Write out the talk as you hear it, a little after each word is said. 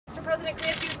President, can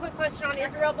I ask you a quick question on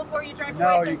Israel before you drive?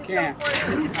 No, you can't.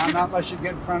 Not unless you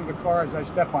get in front of the car as I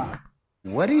step on it.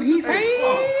 What did he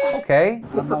say? Okay.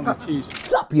 I'm known to tease.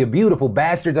 What's up, you beautiful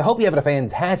bastards? I hope you're having a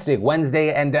fantastic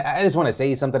Wednesday, and I just want to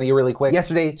say something to you really quick.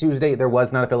 Yesterday, Tuesday, there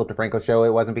was not a Philip DeFranco show. It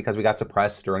wasn't because we got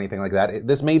suppressed or anything like that.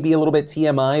 This may be a little bit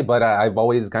TMI, but I've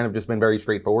always kind of just been very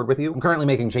straightforward with you. I'm currently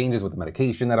making changes with the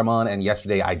medication that I'm on, and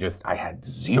yesterday I had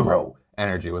zero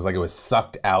energy. It was like it was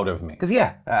sucked out of me. Because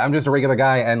yeah, I'm just a regular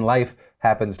guy, and life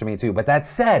happens to me too. But that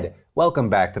said, welcome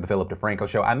back to the Philip DeFranco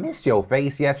show. I missed your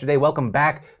face yesterday. Welcome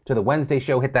back to the Wednesday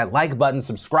show. Hit that like button,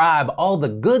 subscribe, all the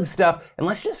good stuff, and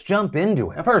let's just jump into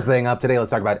it. Now, first thing up today,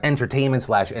 let's talk about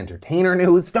entertainment/entertainer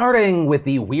news, starting with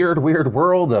the weird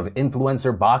world of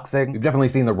influencer boxing. We've definitely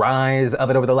seen the rise of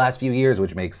it over the last few years,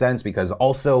 which makes sense because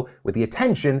also with the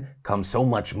attention comes so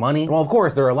much money. Well, of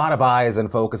course, there are a lot of eyes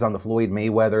and focus on the Floyd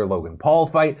Mayweather-Logan Paul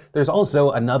fight. There's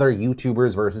also another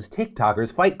YouTubers versus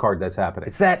TikTokers fight card that's happening.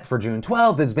 It's set for June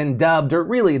 12th. It's been dubbed, or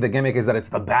really the gimmick is that it's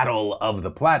the battle of the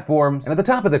platforms. And at the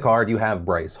top of the card, you have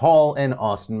Bryce Hall and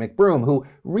Austin McBroom, who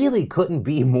really couldn't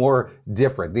be more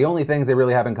different. The only things they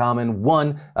really have in common,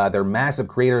 one, they're massive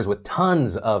creators with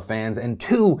tons of fans, and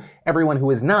two, everyone who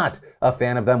is not a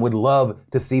fan of them would love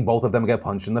to see both of them get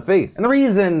punched in the face. And the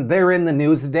reason they're in the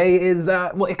news today is,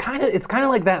 well, it's kind of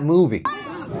like that movie.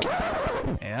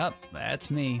 Yep, that's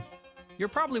me. You're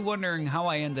probably wondering how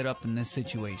I ended up in this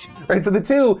situation. Right, so the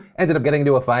two ended up getting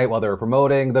into a fight while they were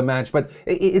promoting the match, but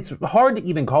it's hard to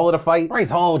even call it a fight. Bryce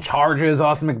Hall charges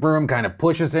Austin McBroom, kind of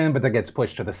pushes him, but then gets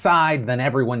pushed to the side, then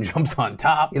everyone jumps on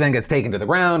top. He then gets taken to the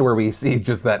ground where we see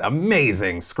just that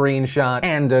amazing screenshot,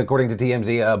 and according to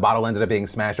TMZ, a bottle ended up being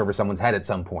smashed over someone's head at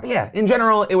some point. But yeah, in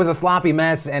general, it was a sloppy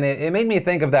mess, and it made me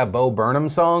think of that Bo Burnham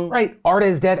song. Right, Art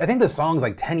is Dead. I think the song's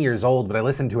like 10 years old, but I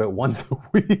listen to it once a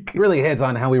week. It really hits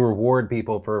on how we reward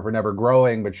people for never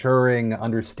growing, maturing,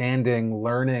 understanding,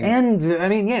 learning. And I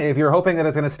mean, yeah, if you're hoping that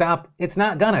it's gonna stop, it's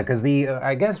not gonna, because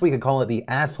I guess we could call it the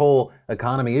asshole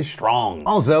economy is strong.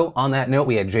 Also, on that note,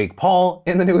 we had Jake Paul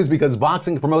in the news because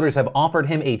boxing promoters have offered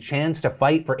him a chance to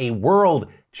fight for a world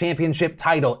championship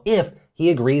title if he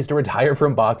agrees to retire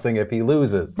from boxing if he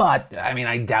loses. But, I mean,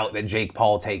 I doubt that Jake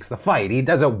Paul takes the fight. He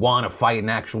doesn't want to fight an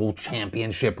actual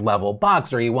championship level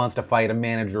boxer. He wants to fight a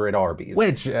manager at Arby's.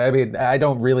 Which, I mean, I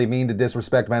don't really mean to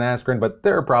disrespect Ben Askren, but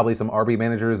there are probably some Arby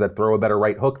managers that throw a better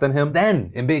right hook than him. Then,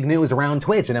 in big news around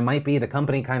Twitch, and it might be the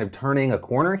company kind of turning a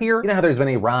corner here. You know how there's been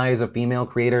a rise of female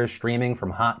creators streaming from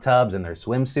hot tubs in their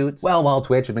swimsuits? Well, while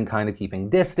Twitch had been kind of keeping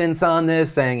distance on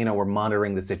this, saying, you know, we're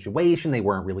monitoring the situation, they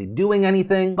weren't really doing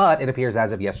anything, but it appears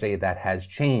as of yesterday that has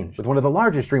changed, with one of the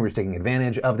largest streamers taking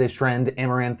advantage of this trend,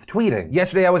 Amouranth, tweeting,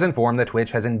 "Yesterday I was informed that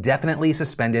Twitch has indefinitely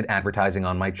suspended advertising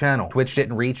on my channel. Twitch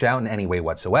didn't reach out in any way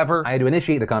whatsoever. I had to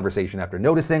initiate the conversation after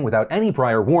noticing, without any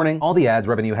prior warning, all the ads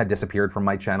revenue had disappeared from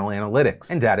my channel analytics.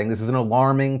 And adding, this is an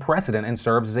alarming precedent and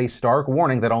serves as a stark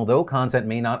warning that although content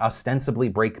may not ostensibly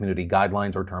break community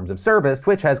guidelines or terms of service,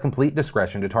 Twitch has complete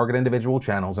discretion to target individual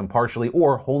channels and partially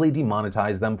or wholly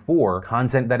demonetize them for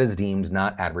content that is deemed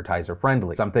not advertiser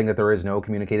friendly, something that there is no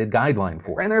communicated guideline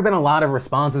for." And there have been a lot of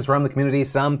responses from the community,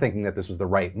 some thinking that this was the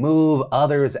right move,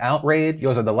 others outraged. You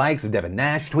also had the likes of Devin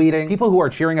Nash tweeting, "People who are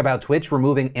cheering about Twitch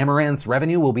removing Amouranth's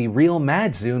revenue will be real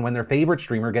mad soon when their favorite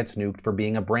streamer gets nuked for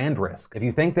being a brand risk. If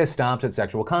you think this stops at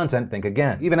sexual content, think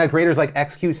again." You even had creators like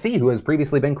XQC, who has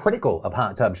previously been critical of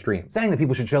hot tub streams, saying that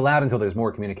people should chill out until there's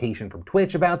more communication from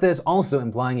Twitch about this, also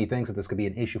implying he thinks that this could be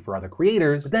an issue for other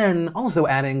creators, but then also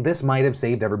adding this might have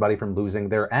saved everybody from losing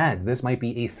their ads. This might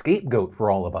be a scapegoat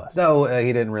for all of us. So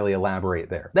he didn't really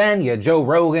elaborate there. Then you had Joe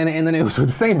Rogan in the news for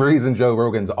the same reason Joe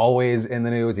Rogan's always in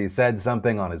the news. He said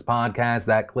something on his podcast,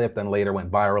 that clip then later went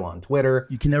viral on Twitter.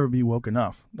 You can never be woke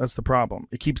enough. That's the problem.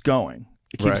 It keeps going.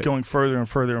 It keeps going further and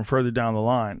further and further down the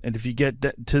line. And if you get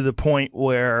to the point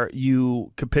where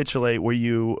you capitulate, where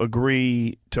you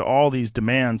agree to all these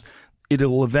demands, it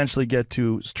will eventually get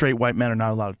to straight white men are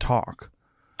not allowed to talk.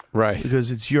 Right.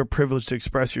 Because it's your privilege to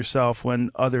express yourself when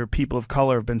other people of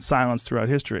color have been silenced throughout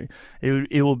history.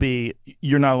 It will be,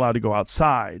 you're not allowed to go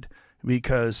outside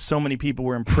because so many people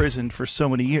were imprisoned for so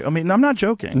many years. I mean, I'm not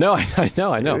joking. No, I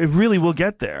know. It really will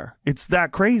get there. It's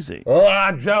that crazy.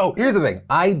 Joe. Here's the thing.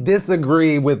 I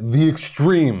disagree with the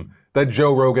extreme that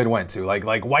Joe Rogan went to. Like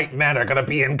white men are gonna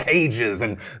be in cages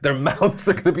and their mouths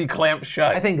are gonna be clamped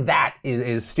shut. I think that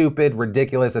is stupid,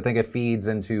 ridiculous. I think it feeds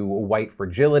into white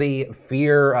fragility,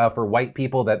 fear for white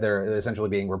people that they're essentially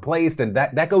being replaced, and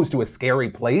that goes to a scary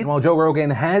place. And while Joe Rogan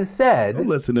has said— Don't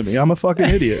listen to me, I'm a fucking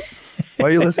idiot. Why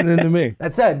are you listening to me?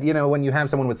 That said, you know, when you have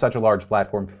someone with such a large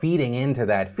platform feeding into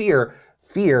that fear,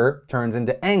 fear turns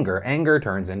into anger, anger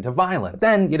turns into violence. But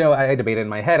then, I debated in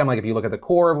my head, I'm like, if you look at the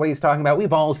core of what he's talking about,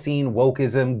 we've all seen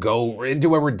wokeism go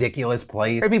into a ridiculous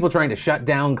place. There are people trying to shut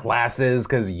down classes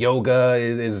because yoga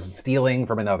is stealing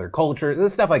from another culture,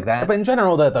 stuff like that. But in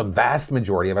general, the vast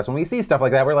majority of us, when we see stuff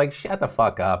like that, we're like, shut the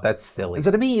fuck up, that's silly. And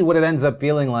so to me, what it ends up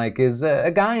feeling like is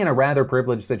a guy in a rather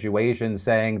privileged situation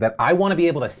saying that I want to be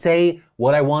able to say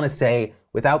what I want to say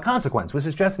without consequence, which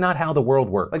is just not how the world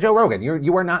works. Like Joe Rogan,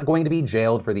 you are not going to be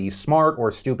jailed for the smart or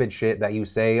stupid shit that you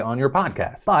say on your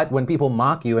podcast. But when people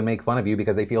mock you and make fun of you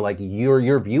because they feel like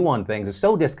your view on things is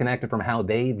so disconnected from how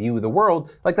they view the world,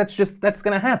 like that's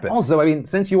gonna happen. Also, I mean,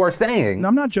 since you are saying... No,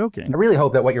 I'm not joking. I really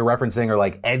hope that what you're referencing are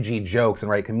like edgy jokes and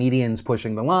right, comedians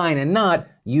pushing the line and not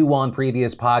you on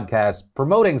previous podcasts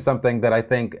promoting something that I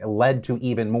think led to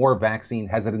even more vaccine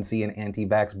hesitancy and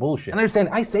anti-vax bullshit. And understand,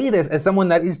 I say this as someone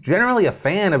that is generally a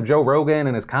fan of Joe Rogan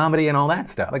and his comedy and all that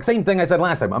stuff. Like same thing I said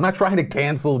last time, I'm not trying to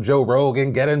cancel Joe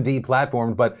Rogan, get him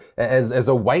deplatformed, but as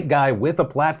a white guy with a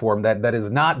platform that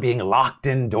is not being locked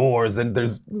indoors and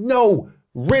there's no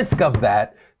risk of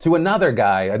that, to another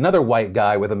guy, another white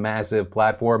guy with a massive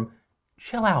platform,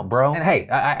 chill out, bro. And hey,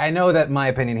 I know that my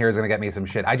opinion here is gonna get me some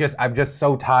shit. I'm just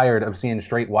so tired of seeing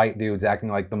straight white dudes acting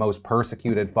like the most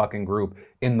persecuted fucking group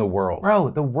in the world.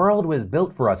 Bro, the world was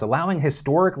built for us. Allowing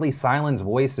historically silenced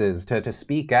voices to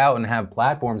speak out and have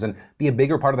platforms and be a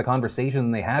bigger part of the conversation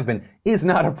than they have been is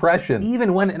not oppression.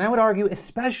 Even when, and I would argue,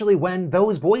 especially when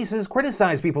those voices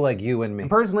criticize people like you and me.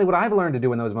 And personally, what I've learned to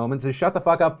do in those moments is shut the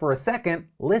fuck up for a second,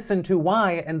 listen to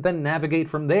why, and then navigate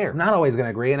from there. I'm not always gonna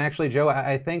agree, and actually, Joe,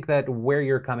 I think that where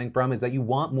you're coming from is that you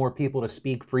want more people to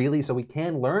speak freely so we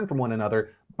can learn from one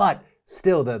another, but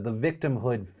still, the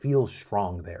victimhood feels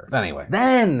strong there. But anyway,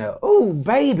 then, oh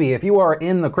baby, if you are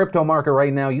in the crypto market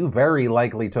right now, you very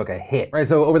likely took a hit. Right,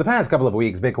 so over the past couple of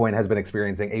weeks, Bitcoin has been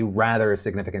experiencing a rather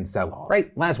significant sell-off.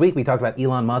 Right, last week we talked about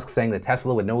Elon Musk saying that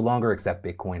Tesla would no longer accept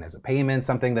Bitcoin as a payment,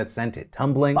 something that sent it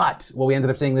tumbling. But what we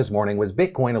ended up seeing this morning was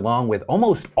Bitcoin, along with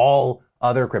almost all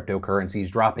other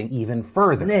cryptocurrencies, dropping even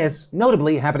further. This,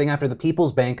 notably, happening after the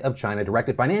People's Bank of China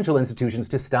directed financial institutions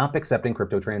to stop accepting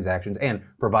crypto transactions and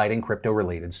providing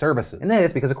crypto-related services. And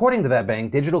this because, according to that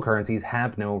bank, digital currencies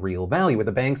have no real value, with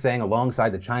the bank saying alongside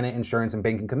the China Insurance and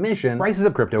Banking Commission, prices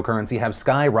of cryptocurrency have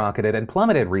skyrocketed and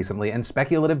plummeted recently, and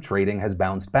speculative trading has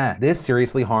bounced back. This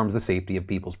seriously harms the safety of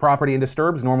people's property and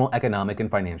disturbs normal economic and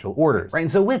financial orders. Right,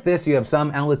 and so with this, you have some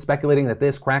outlets speculating that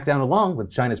this crackdown, along with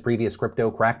China's previous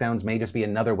crypto crackdowns, may just be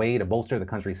another way to bolster the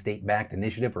country's state-backed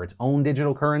initiative for its own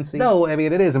digital currency. Though, I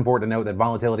mean, it is important to note that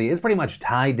volatility is pretty much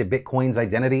tied to Bitcoin's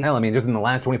identity. Hell, I mean, just in the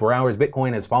last 24 hours,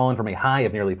 Bitcoin has fallen from a high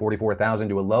of nearly 44,000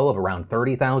 to a low of around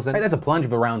 30,000. Right, that's a plunge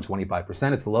of around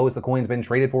 25%. It's the lowest the coin's been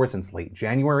traded for since late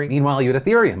January. Meanwhile, you had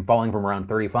Ethereum falling from around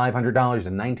 $3,500 to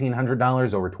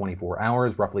 $1,900 over 24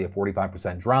 hours, roughly a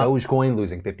 45% drop. Dogecoin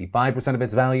losing 55% of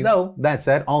its value. Though, that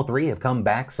said, all three have come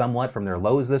back somewhat from their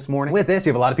lows this morning. With this,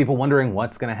 you have a lot of people wondering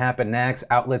what's going to happen next.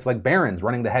 Outlets like Barron's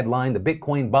running the headline, "The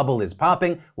Bitcoin bubble is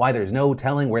popping, why there's no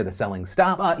telling where the selling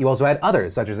stops." But you also had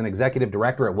others, such as an executive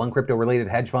director at one crypto-related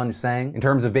hedge fund saying, in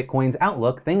terms of Bitcoin's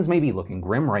outlook, things may be looking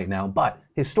grim right now, but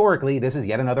historically, this is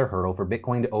yet another hurdle for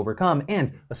Bitcoin to overcome,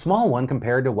 and a small one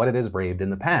compared to what it has braved in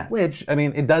the past. Which, I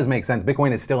mean, it does make sense.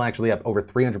 Bitcoin is still actually up over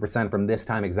 300% from this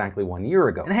time exactly 1 year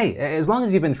ago. And hey, as long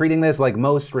as you've been treating this like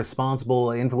most responsible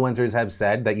influencers have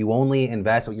said, that you only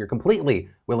invest what you're completely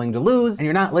willing to lose, and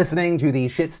you're not listening to the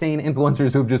shit-stain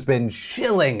influencers who've just been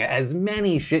shilling as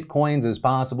many shit coins as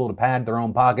possible to pad their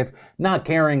own pockets, not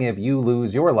caring if you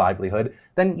lose your livelihood,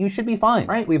 then you should be fine,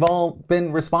 right? We've all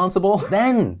been responsible.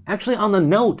 Then, actually on the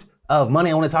note of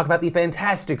money, I want to talk about the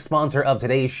fantastic sponsor of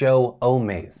today's show,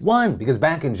 Omaze. One, because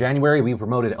back in January, we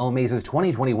promoted Omaze's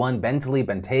 2021 Bentley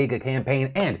Bentayga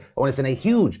campaign, and I want to send a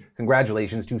huge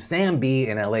congratulations to Sam B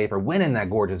in LA for winning that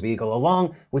gorgeous vehicle,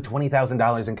 along with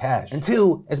 $20,000 in cash. And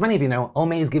two, as many of you know,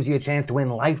 Omaze gives you a chance to win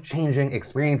life-changing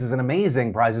experiences and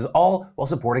amazing prizes, all while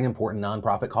supporting important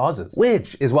nonprofit causes.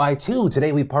 Which is why, too,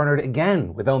 today we partnered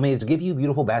again with Omaze to give you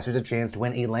beautiful bastards a chance to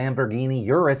win a Lamborghini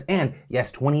Urus and,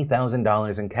 yes,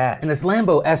 $20,000 in cash. And this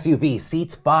Lambo SUV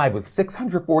seats 5 with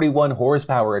 641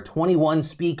 horsepower, a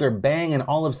 21-speaker Bang &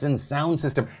 Olufsen sound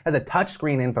system, has a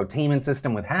touchscreen infotainment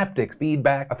system with haptics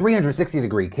feedback, a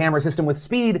 360-degree camera system with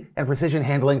speed and precision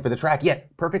handling for the track,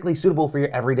 yet perfectly suitable for your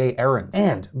everyday errands.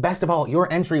 And best of all,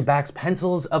 your entry backs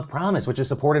Pencils of Promise, which has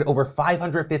supported over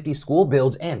 550 school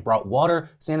builds and brought water,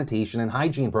 sanitation, and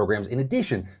hygiene programs in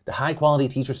addition to high-quality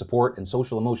teacher support and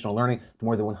social-emotional learning to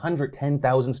more than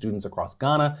 110,000 students across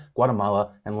Ghana,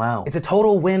 Guatemala, and Laos. It's a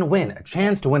total win-win, a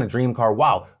chance to win a dream car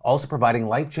while also providing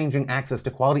life-changing access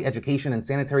to quality education and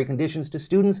sanitary conditions to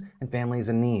students and families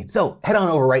in need. So head on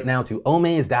over right now to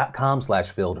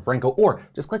omaze.com/PhilDeFranco or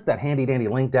just click that handy-dandy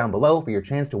link down below for your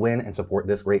chance to win and support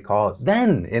this great cause.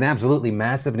 Then, in absolutely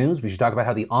massive news, we should talk about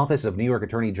how the Office of New York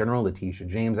Attorney General Letitia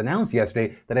James announced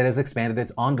yesterday that it has expanded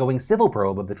its ongoing civil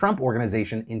probe of the Trump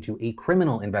Organization into a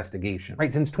criminal investigation.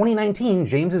 Right, since 2019,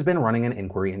 James has been running an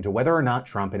inquiry into whether or not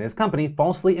Trump and his company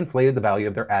falsely inflated the value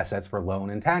of their assets for loan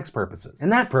and tax purposes.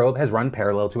 And that probe has run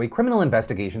parallel to a criminal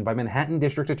investigation by Manhattan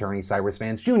District Attorney Cyrus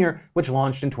Vance Jr., which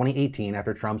launched in 2018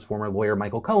 after Trump's former lawyer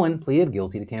Michael Cohen pleaded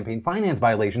guilty to campaign finance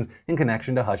violations in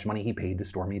connection to hush money he paid to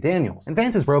Stormy Daniels. And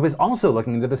Vance's probe is also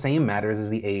looking into the same matters as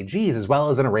the AG's, as well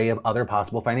as an array of other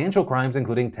possible financial crimes,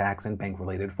 including tax and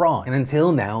bank-related fraud. And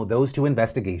until now, those two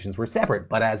investigations were separate,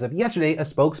 but as of yesterday, a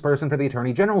spokesperson for the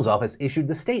Attorney General's office issued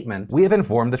the statement, "We have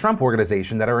informed the Trump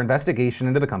Organization that our investigation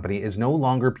into the company is no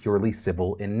longer purely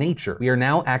civil in nature. We are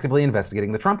now actively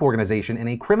investigating the Trump Organization in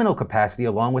a criminal capacity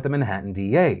along with the Manhattan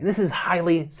DA. This is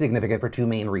highly significant for two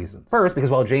main reasons. First, because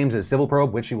while James's civil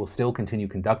probe, which he will still continue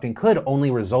conducting, could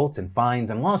only result in fines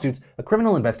and lawsuits, a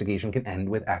criminal investigation can end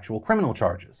with actual criminal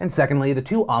charges. And secondly, the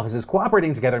two offices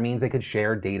cooperating together means they could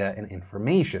share data and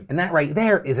information. And that right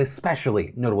there is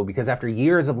especially notable because after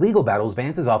years of legal battles,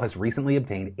 Vance's office recently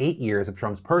obtained 8 years of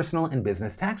Trump's personal and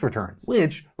business tax returns,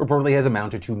 which reportedly has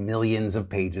amounted to millions of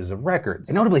pages of records.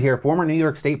 And notably here, former New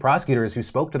York State prosecutors who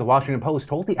spoke to the Washington Post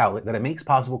told the outlet that it makes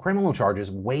possible criminal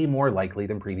charges way more likely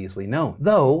than previously known.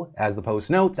 Though, as the Post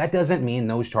notes, that doesn't mean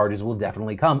those charges will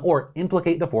definitely come or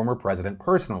implicate the former president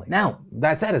personally. Now,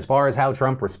 that said, as far as how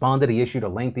Trump responded, he issued a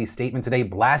lengthy statement today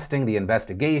blasting the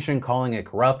investigation, calling it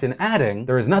corrupt, and adding,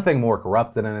 "There is nothing more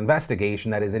corrupt than an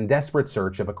investigation that is in desperate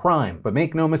search of a crime. But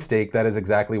make no mistake, that is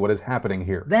exactly what is happening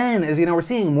here." Then, as you know, we're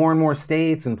seeing more and more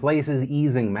states and places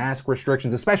easing mask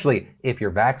restrictions, especially if you're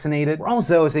vaccinated. We're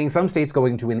also seeing some states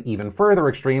going to an even further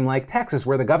extreme like Texas,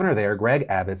 where the governor there, Greg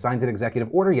Abbott, signed an executive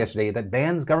order yesterday that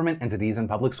bans government entities and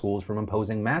public schools from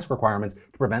imposing mask requirements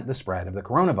to prevent the spread of the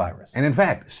coronavirus. And in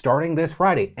fact, starting this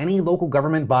Friday, any local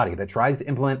government body that tries to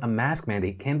implement a mask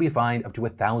mandate can be fined up to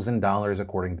 $1,000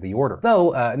 according to the order.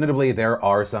 Though, notably, there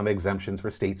are some exemptions for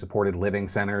state-supported living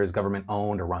centers,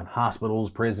 government-owned or run hospitals,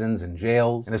 prisons, and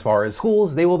jails. And as far as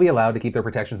schools, they will be allowed to keep their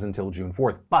protections until June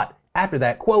 4th. But after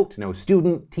that, quote, "No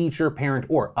student, teacher, parent,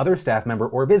 or other staff member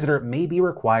or visitor may be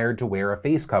required to wear a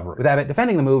face covering." With Abbott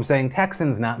defending the move, saying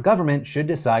Texans, not government, should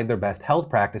decide their best health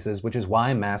practices, which is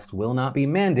why masks will not be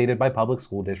mandated by public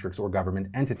school districts or government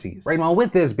entities. Right, while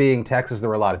with this being Texas, there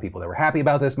were a lot of people that were happy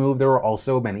about this move, there were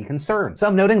also many concerns.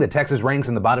 Some noting that Texas ranks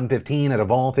in the bottom 15 out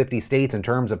of all 50 states in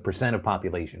terms of percent of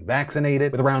population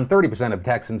vaccinated, with around 30% of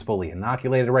Texans fully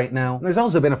inoculated right now. And there's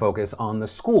also been a focus on the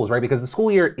schools, right, because the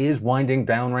school year is winding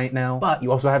down right now. But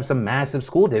you also have some massive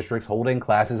school districts holding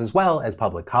classes as well as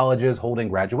public colleges holding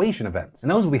graduation events.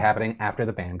 And those will be happening after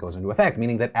the ban goes into effect,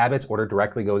 meaning that Abbott's order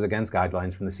directly goes against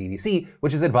guidelines from the CDC,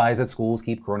 which has advised that schools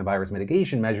keep coronavirus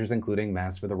mitigation measures, including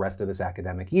masks, for the rest of this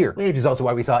academic year, which is also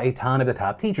why we saw a ton of the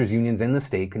top teachers unions in the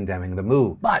state condemning the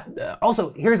move. But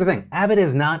also, here's the thing, Abbott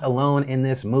is not alone in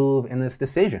this move, in this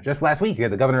decision. Just last week, you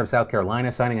had the governor of South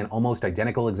Carolina signing an almost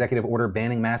identical executive order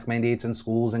banning mask mandates in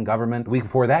schools and government. The week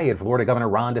before that, you had Florida Governor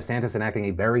Ron DeSantis enacting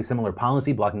a very similar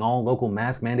policy, blocking all local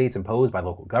mask mandates imposed by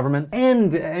local governments.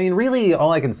 And, I mean, really,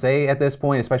 all I can say at this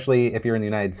point, especially if you're in the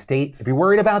United States, if you're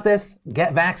worried about this,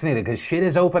 get vaccinated, because shit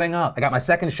is opening up. I got my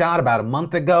second shot about a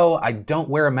month ago. I don't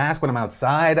wear a mask when I'm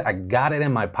outside. I got it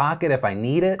in my pocket if I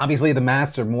need it. Obviously, the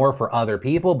masks are more for other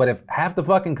people, but if half the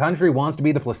fucking country wants to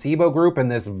be the placebo group in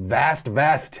this vast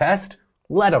test,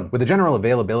 let them. With the general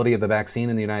availability of the vaccine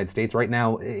in the United States right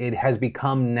now, it has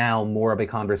become now more of a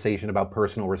conversation about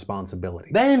personal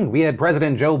responsibility. Then we had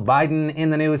President Joe Biden in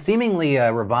the news, seemingly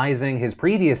revising his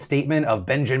previous statement of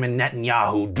Benjamin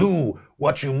Netanyahu, "Do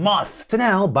what you must." To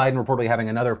now, Biden reportedly having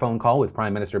another phone call with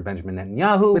Prime Minister Benjamin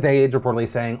Netanyahu, with aides reportedly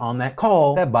saying on that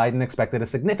call that Biden expected a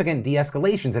significant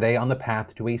de-escalation today on the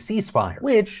path to a ceasefire,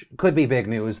 which could be big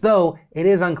news, though it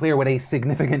is unclear what a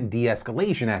significant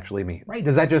de-escalation actually means. Right?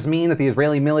 Does that just mean that the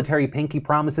Israeli military pinky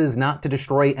promises not to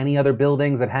destroy any other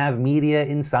buildings that have media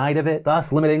inside of it,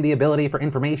 thus limiting the ability for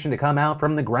information to come out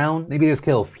from the ground? Maybe just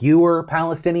kill fewer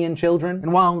Palestinian children?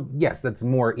 And while, yes, that's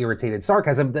more irritated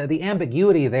sarcasm, the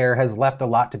ambiguity there has left left a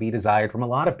lot to be desired from a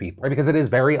lot of people, right? Because it is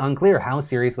very unclear how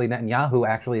seriously Netanyahu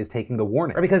actually is taking the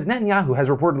warning, right? Because Netanyahu has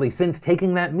reportedly, since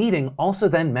taking that meeting, also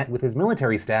then met with his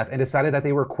military staff and decided that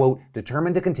they were, quote,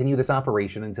 determined to continue this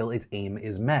operation until its aim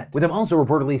is met. With him also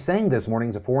reportedly saying this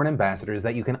morning to foreign ambassadors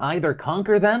that you can either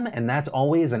conquer them, and that's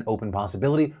always an open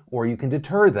possibility, or you can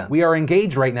deter them. We are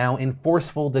engaged right now in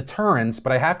forceful deterrence,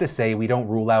 but I have to say we don't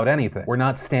rule out anything. We're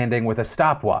not standing with a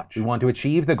stopwatch. We want to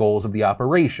achieve the goals of the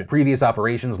operation. Previous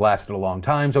operations lasted a long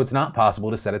time, so it's not possible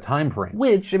to set a time frame,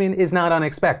 which, I mean, is not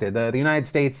unexpected. The United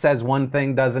States says one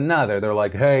thing, does another. They're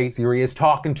like, hey, Syria is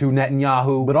talking to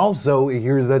Netanyahu, but also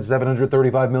here's that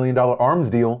 $735 million arms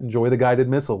deal. Enjoy the guided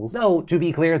missiles. Though, to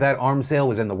be clear, that arms sale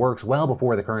was in the works well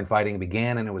before the current fighting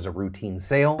began, and it was a routine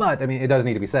sale. But, I mean, it does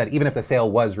need to be said, even if the sale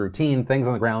was routine, things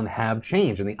on the ground have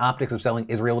changed, and the optics of selling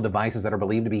Israel devices that are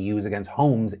believed to be used against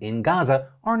homes in Gaza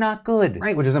are not good,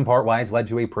 right? Which is in part why it's led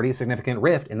to a pretty significant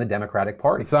rift in the Democratic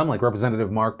Party. Some, like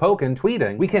Representative Mark Pocan,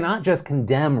 tweeting, we cannot just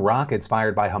condemn rockets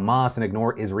fired by Hamas and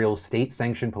ignore Israel's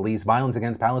state-sanctioned police violence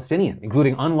against Palestinians,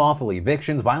 including unlawful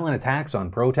evictions, violent attacks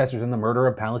on protesters, and the murder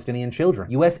of Palestinian children.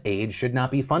 U.S. aid should not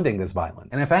be funding this violence.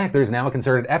 And in fact, there's now a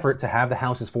concerted effort to have the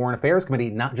House's Foreign Affairs Committee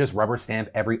not just rubber stamp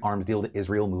every arms deal to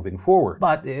Israel moving forward,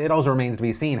 but it also remains to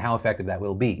be seen how effective that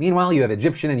will be. Meanwhile, you have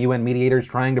Egyptian and UN mediators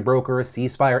trying to broker a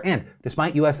ceasefire, and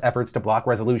despite U.S. efforts to block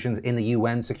resolutions in the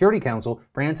UN Security Council,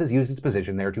 France has used its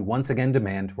position there to once again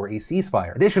demand for a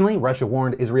ceasefire. Additionally, Russia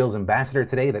warned Israel's ambassador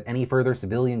today that any further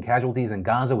civilian casualties in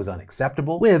Gaza was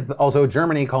unacceptable, with also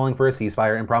Germany calling for a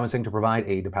ceasefire and promising to provide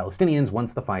aid to Palestinians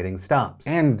once the fighting stops.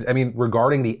 And, I mean,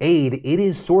 regarding the aid, it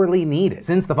is sorely needed.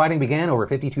 Since the fighting began, over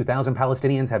 52,000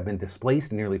 Palestinians have been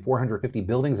displaced, and nearly 450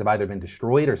 buildings have either been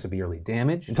destroyed or severely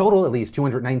damaged. In total, at least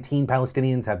 219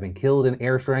 Palestinians have been killed in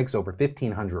airstrikes, over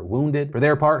 1,500 wounded. For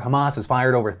their part, Hamas has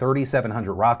fired over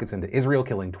 3,700 rockets into Israel,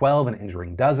 killing 12 and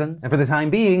injuring dozens. And for the time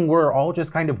being, we're all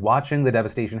just kind of watching the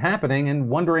devastation happening and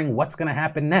wondering what's going to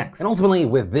happen next. And ultimately,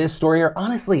 with this story, or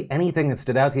honestly anything that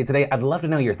stood out to you today, I'd love to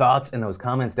know your thoughts in those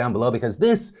comments down below, because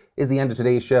this is the end of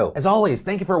today's show. As always,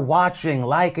 thank you for watching,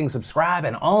 liking,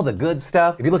 subscribing, all the good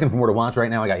stuff. If you're looking for more to watch right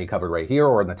now, I got you covered right here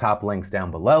or in the top links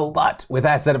down below. But with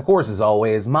that said, of course, as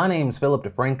always, my name's Philip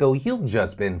DeFranco. You've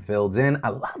just been filled in. I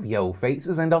love yo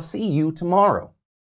faces, and I'll see you tomorrow.